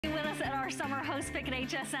at our summer host pick at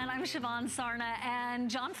HSN. I'm Siobhan Sarna, and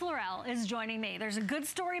John Florell is joining me. There's a good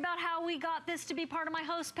story about how we got this to be part of my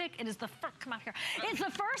host pick. It is the first, come out here. It's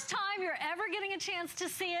the first time you're ever getting a chance to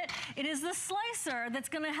see it. It is the slicer that's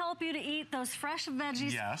gonna help you to eat those fresh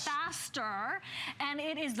veggies faster. And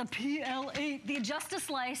it is the PL8, the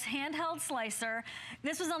AdjustaSlice Handheld Slicer.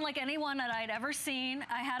 This was unlike any one that I'd ever seen.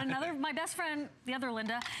 I had another, my best friend, the other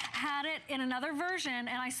Linda, had it in another version, and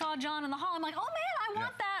I saw John in the hall. I'm like, oh man, I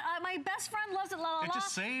want that. My best friend loves it, la la la. It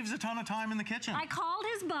just saves a ton of time in the kitchen. I called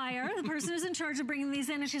his buyer, the person who's in charge of bringing these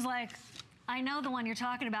in, and she's like, I know the one you're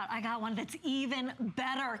talking about. I got one that's even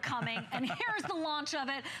better coming. And here's the launch of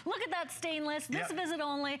it. Look at that stainless, this visit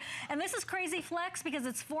only. And this is crazy flex because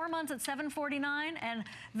it's 4 months at $7.49, and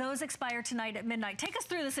those expire tonight at midnight. Take us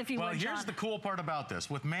through this if you would, John. Well, here's the cool part about this.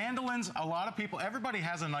 With mandolins, a lot of people, everybody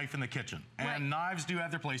has a knife in the kitchen. And knives do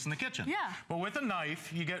have their place in the kitchen. Yeah. But with a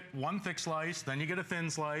knife, you get one thick slice, then you get a thin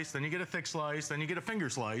slice, then you get a thick slice, then you get a finger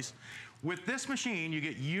slice. With this machine, you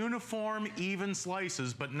get uniform, even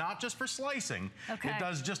slices, but not just for slicing. It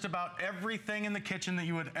does just about everything in the kitchen that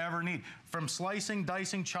you would ever need. From slicing,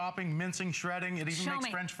 dicing, chopping, mincing, shredding, it even makes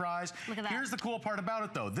French fries. Look at that. Here's the cool part about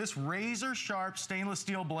it though. This razor sharp stainless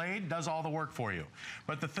steel blade does all the work for you.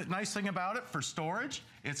 But the nice thing about it, for storage,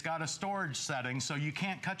 it's got a storage setting so you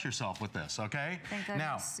can't cut yourself with this, okay? Thank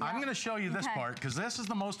goodness. Now, I'm gonna show you this part because this is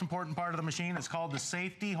the most important part of the machine. It's called the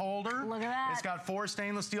safety holder. Look at that. It's got 4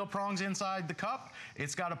 stainless steel prongs inside the cup.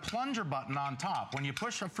 It's got a plunger button on top. When you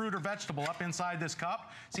push a fruit or vegetable up inside this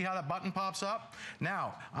cup, see how that button pops up?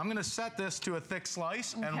 Now, I'm gonna set this to a thick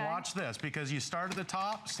slice and watch this, because you start at the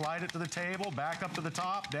top, slide it to the table, back up to the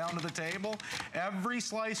top, down to the table. Every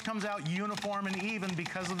slice comes out uniform and even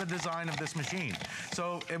because of the design of this machine.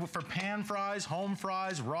 So for pan fries, home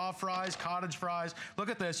fries, raw fries, cottage fries, look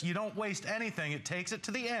at this, you don't waste anything. It takes it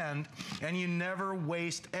to the end and you never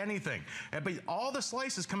waste anything. But all the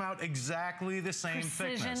slices come out exactly the same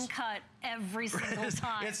thickness. Precision cut every single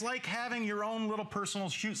time. It's like having your own little personal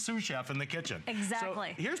sous chef in the kitchen.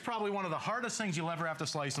 Exactly. So here's probably one of the hardest things you'll ever have to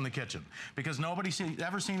slice in the kitchen, because nobody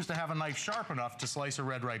ever seems to have a knife sharp enough to slice a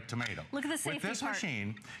red ripe tomato. Look at the safety With this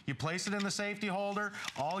machine, you place it in the safety holder.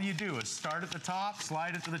 All you do is start at the top,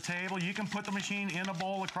 slide it to the table. You can put the machine in a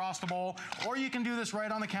bowl, across the bowl, or you can do this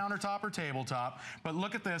right on the countertop or tabletop. But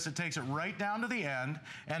look at this, it takes it right down to the end,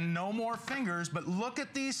 and no more fingers, but look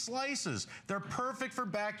at these slices. They're perfect for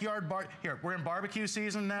backyard Here, we're in barbecue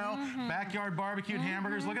season now. Backyard barbecued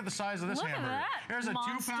hamburgers. Look at the size of this hamburger. Here's a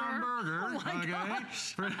 2-pound burger.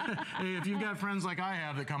 If you've got friends like I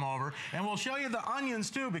have that come over. And we'll show you the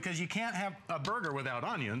onions too, because you can't have a burger without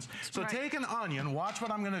onions. So take an onion, watch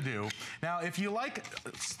what I'm gonna do. Now, if you like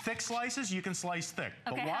thick slices, you can slice thick.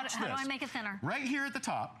 But watch this. How do I make it thinner? Right here at the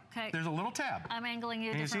top, there's a little tab. I'm angling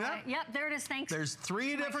you Can you see that? Yep, there it is, thanks. There's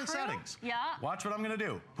 3 different settings. Watch what I'm gonna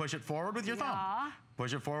do. Push it forward with your thumb.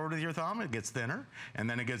 Push it forward with your thumb, it gets thinner, and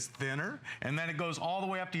then it gets thinner, and then it goes all the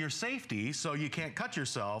way up to your safety so you can't cut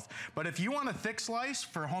yourself. But if you want a thick slice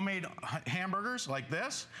for homemade hamburgers like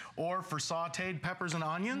this, or for sauteed peppers and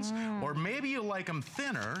onions, or maybe you like them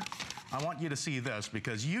thinner, I want you to see this,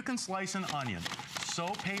 because you can slice an onion so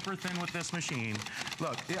paper thin with this machine.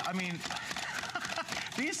 Look, I mean,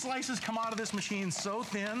 these slices come out of this machine so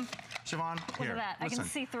thin. Siobhan, look at that. Listen, I can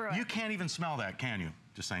see through it. You can't even smell that, can you?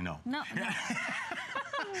 Just say no. No. No.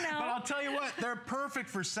 But I'll tell you what, they're perfect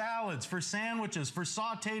for salads, for sandwiches, for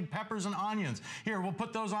sauteed peppers and onions. Here, we'll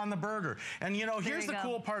put those on the burger. And you know, here's the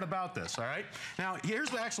cool part about this, all right? Now,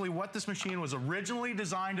 here's actually what this machine was originally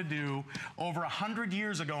designed to do over 100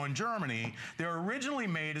 years ago in Germany. They were originally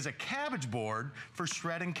made as a cabbage board for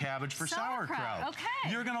shredding cabbage for sauerkraut.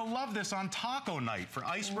 Okay. You're gonna love this on taco night for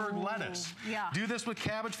iceberg lettuce. Do this with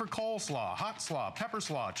cabbage for coleslaw, hot slaw, pepper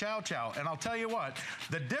slaw, chow chow. And I'll tell you what,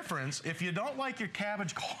 the difference, if you don't like your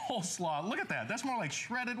cabbage coleslaw, look at that. That's more like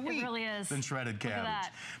shredded wheat than shredded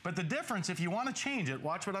cabbage. But the difference, if you want to change it,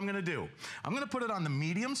 watch what I'm going to do. I'm going to put it on the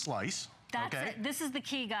medium slice. That's it. This is the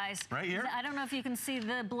key, guys. Right here. I don't know if you can see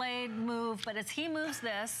the blade move, but as he moves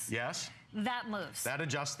this, that moves. That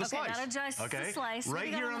adjusts the slice. That adjusts the slice.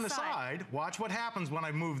 Right here on the side, watch what happens when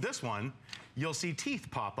I move this one. You'll see teeth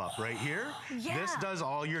pop up right here. This does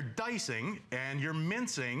all your dicing and your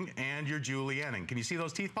mincing and your julienning. Can you see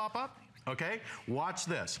those teeth pop up? Okay, watch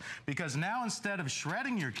this, because now instead of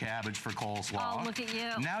shredding your cabbage for coleslaw, look at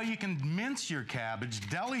you. Now you can mince your cabbage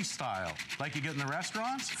deli style, like you get in the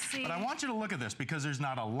restaurants. But I want you to look at this, because there's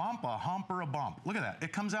not a lump, a hump, or a bump. Look at that,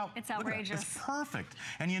 it comes out. It's outrageous. It's perfect.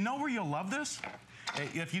 And you know where you'll love this?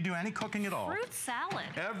 If you do any cooking at all. Fruit salad.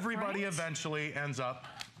 Everybody eventually ends up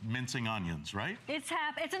mincing onions, right? It's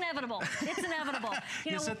inevitable. It's inevitable.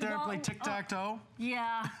 You sit there and play tic-tac-toe?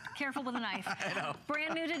 Yeah, careful with a knife. I know.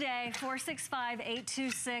 Brand new today,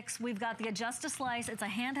 465-826. We've got the AdjustaSlice. It's a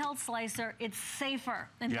handheld slicer. It's safer,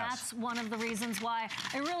 and that's one of the reasons why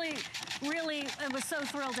I really was so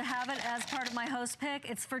thrilled to have it as part of my host pick.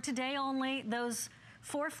 It's for today only. Those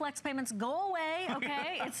 4 flex payments go away,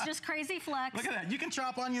 okay? It's just crazy flex. Look at that. You can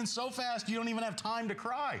chop onions so fast you don't even have time to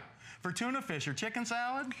cry. For tuna fish or chicken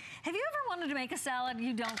salad? Have you ever wanted to make a salad?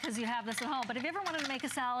 You don't because you have this at home, but have you ever wanted to make a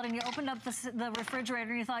salad and you opened up the refrigerator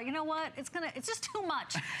and you thought, you know what, it's just too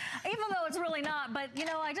much. Even though it's really not, but you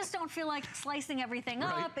know, I just don't feel like slicing everything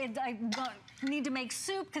up. I need to make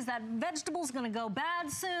soup because that vegetable's gonna go bad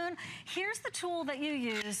soon. Here's the tool that you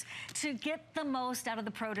use to get the most out of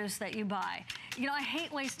the produce that you buy. You know, I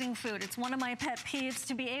hate wasting food. It's one of my pet peeves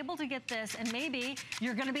to be able to get this, and maybe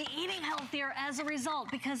you're gonna be eating healthier as a result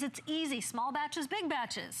because it's easy. Small batches, big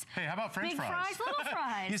batches. Hey, how about French fries? Big fries, little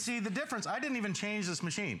fries. You see the difference? I didn't even change this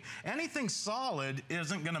machine. Anything solid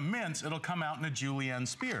isn't gonna mince, it'll come out in a julienne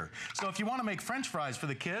spear. So if you wanna make French fries for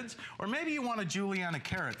the kids, or maybe you want a julienne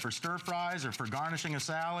carrot for stir fries or for garnishing a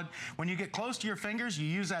salad, when you get close to your fingers, you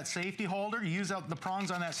use that safety holder, you use out the prongs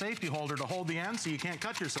on that safety holder to hold the end so you can't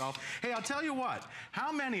cut yourself. Hey, I'll tell you what,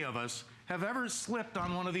 how many of us have ever slipped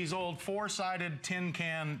on one of these old 4-sided tin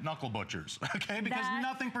can knuckle butchers, okay? Because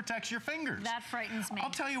nothing protects your fingers. That frightens me.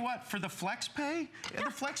 I'll tell you what, for the flex pay, the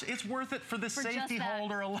flex, it's worth it for the safety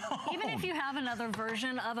holder alone. Even if you have another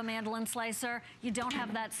version of a mandolin slicer, you don't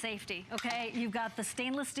have that safety, okay? You've got the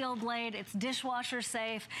stainless steel blade, it's dishwasher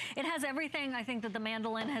safe. It has everything I think that the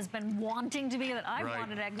mandolin has been wanting to be, that I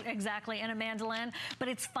wanted exactly in a mandolin, but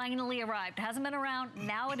it's finally arrived. It hasn't been around,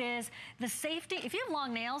 now it is. The safety, if you have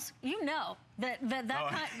long nails, you know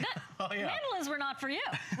mandolins were not for you,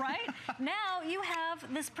 right? Now you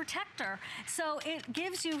have this protector. So it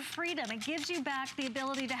gives you freedom. It gives you back the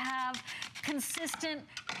ability to have consistent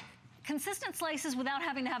slices without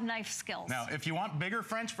having to have knife skills. Now, if you want bigger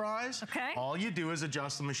French fries, all you do is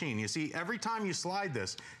adjust the machine. You see, every time you slide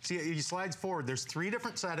this, see, it slides forward. There's 3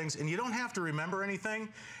 different settings, and you don't have to remember anything.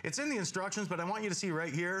 It's in the instructions, but I want you to see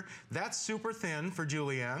right here, that's super thin for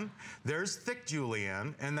julienne. There's thick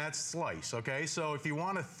julienne, and that's slice, okay? So if you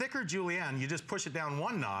want a thicker julienne, you just push it down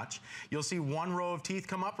 1 notch. You'll see 1 row of teeth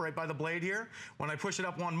come up right by the blade here. When I push it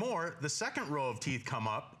up 1 more, the 2nd row of teeth come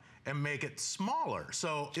up and make it smaller.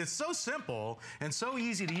 So it's so simple and so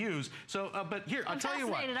easy to use. So, but here, I'll tell you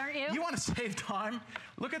what. Aren't you? You want to save time?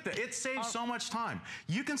 Look at that. It saves so much time.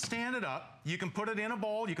 You can stand it up. You can put it in a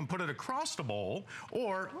bowl. You can put it across the bowl.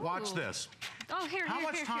 Or watch this. Oh, here, How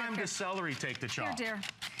much time does celery take to chop? Here, dear.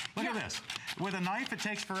 Look at this. With a knife, it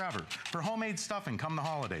takes forever. For homemade stuffing, come the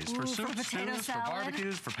holidays. For soups, stews, for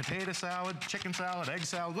barbecues, for potato salad, chicken salad, egg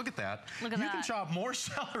salad. Look at that. Look at that. You can chop more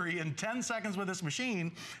celery in 10 seconds with this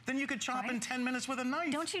machine than you could chop in 10 minutes with a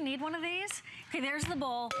knife. Don't you need one of these? Okay, there's the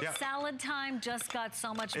bowl. Salad time just got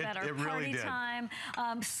so much better. It really did. Party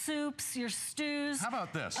time, soups, your stews. How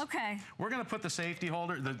about this? Okay. We're gonna put the safety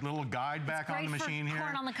holder, the little guide back on the machine here.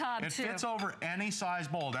 Corn on the cob, It fits over any size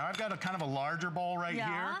bowl. Now I've got a kind of a larger bowl right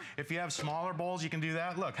here. If you have smaller bowls, you can do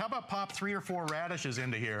that. Look, how about pop 3 or 4 radishes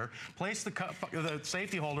into here, place the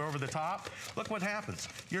safety holder over the top. Look what happens.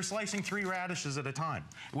 You're slicing 3 radishes at a time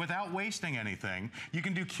without wasting anything. You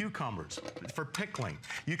can do cucumbers for pickling.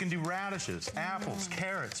 You can do radishes, apples,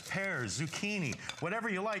 carrots, pears, zucchini, whatever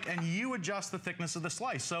you like, and you adjust the thickness of the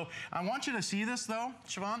slice. So I want you to see this though,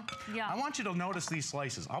 Siobhan. I want you to notice these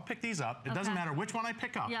slices. I'll pick these up. It doesn't matter which one I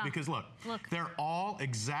pick up because look, they're all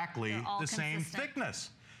exactly the same thickness.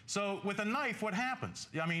 So with a knife, what happens?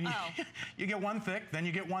 I mean, you get one thick, then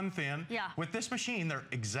you get one thin. With this machine, they're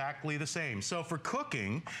exactly the same. So for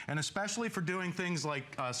cooking, and especially for doing things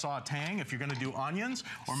like sautéing, if you're going to do onions,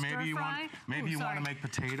 or maybe you want to make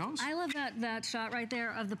potatoes. I love that shot right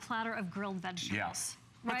there of the platter of grilled vegetables.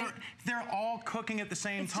 But they're all cooking at the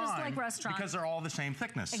same time. It's just like restaurant. Because they're all the same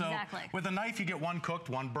thickness. Exactly. So with a knife, you get one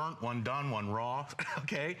cooked, one burnt, one done, one raw.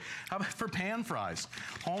 Okay. How about for pan fries?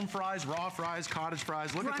 Home fries, raw fries, cottage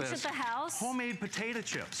fries. Look at this. Brunch at the house. Homemade potato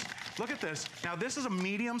chips. Look at this. Now this is a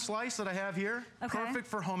medium slice that I have here. Perfect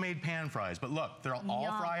for homemade pan fries. But look, they'll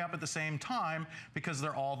all fry up at the same time because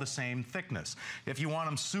they're all the same thickness. If you want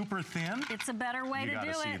them super thin, it's a better way to do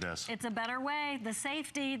it. See this. It's a better way. The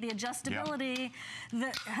safety, the adjustability,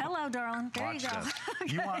 Hello, darling. There Watch you go. This.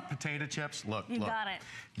 Okay. You want potato chips? Look, You got it.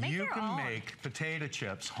 Make you your can own. make potato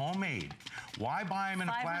chips homemade. Why buy them in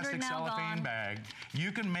a 500 plastic now cellophane gone. bag?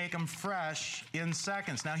 You can make them fresh in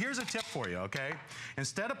seconds. Now, here's a tip for you, okay?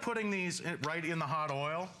 Instead of putting these right in the hot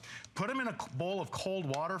oil, put them in a bowl of cold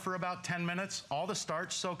water for about 10 minutes. All the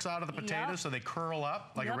starch soaks out of the potatoes, so they curl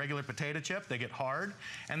up like a regular potato chip. They get hard,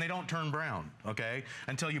 and they don't turn brown, okay,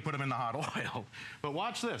 until you put them in the hot oil. But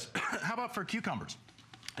watch this. How about for cucumbers?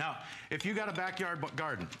 Now, if you got a backyard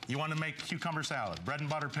garden, you want to make cucumber salad, bread and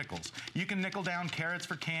butter pickles. You can nickel down carrots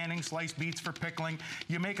for canning, sliced beets for pickling.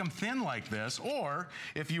 You make them thin like this, or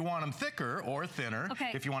if you want them thicker or thinner,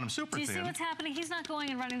 if you want them super thin. Do you see what's happening? He's not going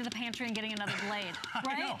and running to the pantry and getting another blade,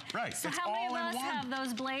 right? I know, right. So it's how many of all in us one. have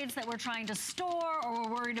those blades that we're trying to store, or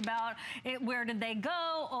we're worried about it, where did they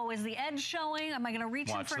go? Oh, is the edge showing? Am I going to reach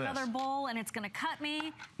in for another bowl and it's going to cut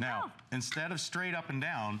me? Now, instead of straight up and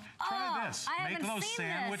down, try this. Make those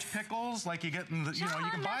sandwich pickles like you get in the, you know, you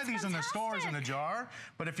can buy these in the stores in a jar,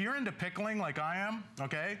 but if you're into pickling like I am,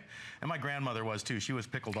 okay, and my grandmother was too, she was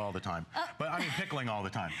pickled all the time, but I mean pickling all the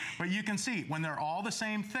time. But you can see, when they're all the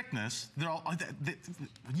same thickness, they're all,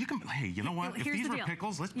 you can, hey, you know what, if these were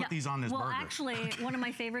pickles, let's put these on this burger. Well, actually, one of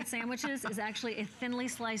my favorite sandwiches is actually a thinly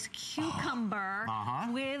sliced cucumber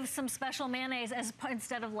with some special mayonnaise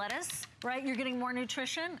instead of lettuce, right? You're getting more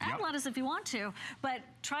nutrition. Add lettuce if you want to, but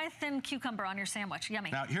try a thin cucumber on your sandwich.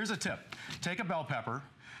 Yummy. Now, here's a tip. Take a bell pepper,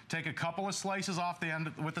 take a couple of slices off the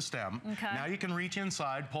end with the stem. Now you can reach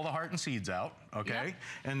inside, pull the heart and seeds out, okay?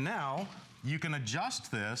 And now you can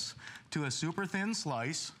adjust this to a super thin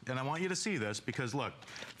slice, and I want you to see this because look,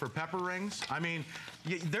 for pepper rings, I mean,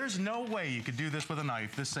 there's no way you could do this with a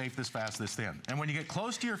knife, this safe, this fast, this thin. And when you get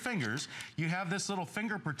close to your fingers, you have this little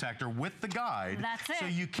finger protector with the guide. That's it. So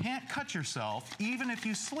you can't cut yourself, even if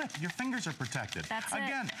you slip, your fingers are protected. That's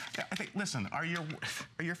Again, I think, listen, are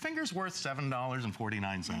your fingers worth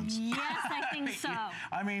 $7.49? Yes, I think so.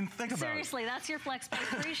 I mean, think about it. Seriously, that's your flex pay,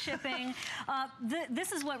 free shipping.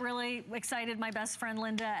 This is what really excited my best friend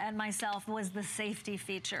Linda and myself was the safety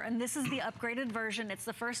feature. And this is the upgraded version. It's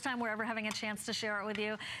the first time we're ever having a chance to share it with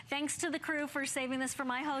you. Thanks to the crew for saving this for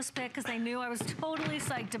my host pick because they knew I was totally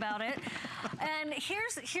psyched about it. And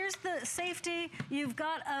here's the safety. You've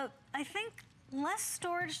got I think, less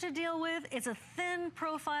storage to deal with. It's a thin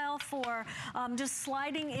profile for just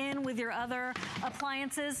sliding in with your other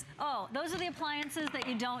appliances. Oh, those are the appliances that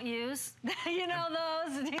you don't use. You know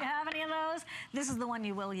those? Do you have any of those? This is the one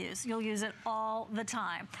you will use. You'll use it all the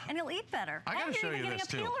time. And you'll eat better. I gotta show you this too. You're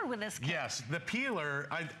getting a peeler with this kit. Yes, the peeler,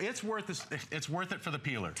 it's worth it for the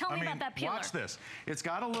peeler. Tell me about that peeler. Watch this. It's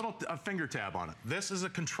got a finger tab on it. This is a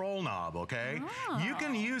control knob, okay? Oh. You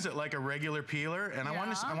can use it like a regular peeler, and I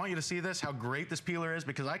want you to see this, how great this peeler is,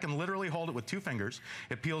 because I can literally hold it with 2 fingers.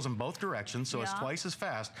 It peels in both directions, so it's twice as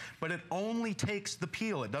fast, but it only takes the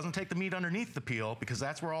peel. It doesn't take the meat underneath the peel, because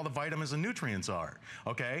that's where all the vitamins and nutrients are,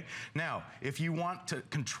 okay? Now, if you want to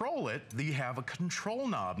control it, you have a control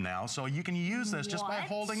knob now, so you can use this just by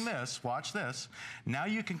holding this. Watch this. Now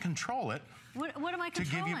you can control it. What am I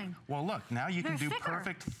controlling? Well, look, now you can do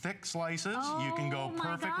perfect thick slices. You can go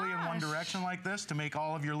perfectly in one direction like this to make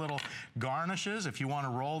all of your little garnishes if you want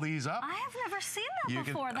to roll these up. I have never seen that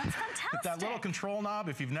before. That's fantastic. That little control knob,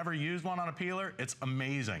 if you've never used one on a peeler, it's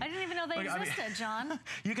amazing. I didn't even know they existed, John.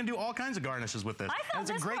 You can do all kinds of garnishes with this. I thought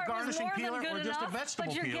it's a great garnishing peeler or just a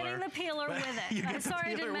vegetable peeler. But you're getting the peeler with it.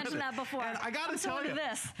 Sorry I didn't mention that before. And I gotta tell you,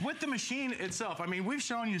 with the machine itself, I mean, we've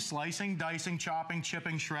shown you slicing, dicing, chopping,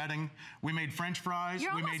 chipping, shredding. We made French fries.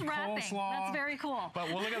 You're we made coleslaw. That's very cool. But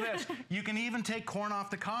well, look at this. You can even take corn off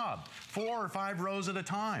the cob, 4 or 5 rows at a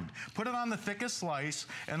time. Put it on the thickest slice,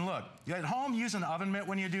 and look, at home, use an oven mitt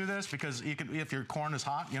when you do this, because you can, if your corn is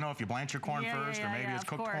hot, you know, if you blanch your corn first, or maybe it's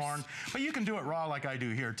cooked corn. But you can do it raw like I do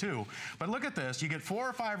here too. But look at this. You get 4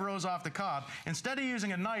 or 5 rows off the cob. Instead of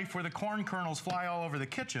using a knife where the corn kernels fly all over the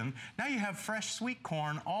kitchen, now you have fresh sweet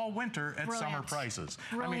corn all winter at summer prices.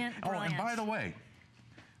 Brilliant, and by the way,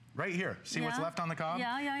 right here, see what's left on the cob?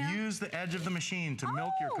 Use the edge of the machine to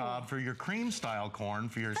milk your cob for your cream-style corn,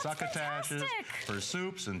 for your succotashes, for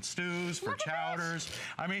soups and stews, for chowders.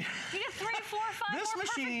 I mean, you get 3, 4, 5 this more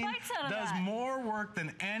machine perfect bites out of does that. more work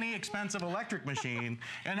than any expensive electric machine.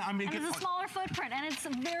 And I mean, it's a smaller footprint, and it's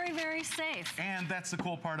very, very safe. And that's the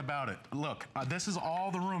cool part about it. Look, this is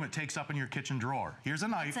all the room it takes up in your kitchen drawer. Here's a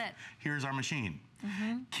knife. Here's our machine.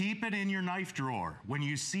 Keep it in your knife drawer. When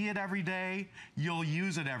you see it every day, you'll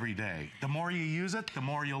use it every day. The more you use it, the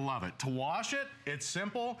more you'll love it. To wash it, it's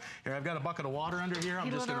simple. Here, I've got a bucket of water under here.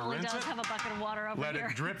 I'm just going to rinse it. He literally does have a bucket of water over here.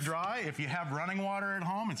 Let it drip dry. If you have running water at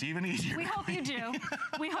home, it's even easier. We hope you do.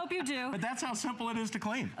 We hope you do. But that's how simple it is to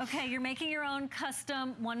clean. Okay, you're making your own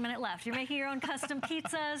custom, 1 minute left. You're making your own custom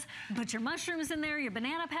pizzas. Put your mushrooms in there, your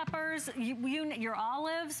banana peppers, your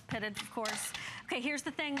olives, pitted, of course. Okay, here's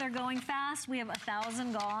the thing. They're going fast. We have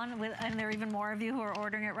 1,000 gone, and there are even more of you who are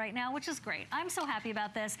ordering it right now, which is great. I'm so happy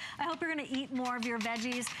about this. I hope you're going to eat more of your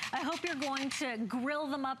veggies. I hope you're going to grill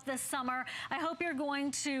them up this summer. I hope you're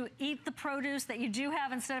going to eat the produce that you do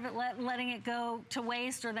have instead of letting it go to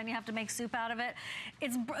waste, or then you have to make soup out of it.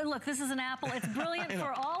 Look, this is an apple. It's brilliant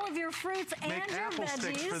for all of your fruits and Make your apple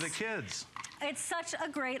veggies. Sticks for the kids. It's such a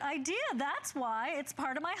great idea. That's why it's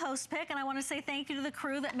part of my host pick, and I want to say thank you to the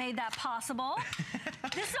crew that made that possible.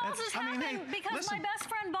 This all just happened because my best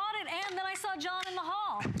friend bought it, and then I saw John in the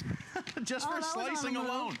hall. Just for slicing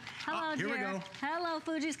alone. Hello, here dear. we go. Hello,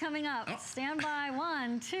 Fuji's coming up. Stand by.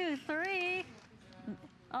 1, 2, 3.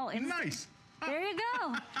 Oh, it's nice. There you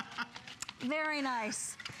go. Very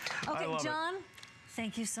nice. Okay, John,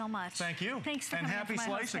 thank you so much. Thank you. Thanks for coming. And happy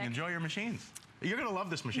slicing. Enjoy your machines. You're going to love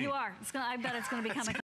this machine. You are. I bet it's going to become a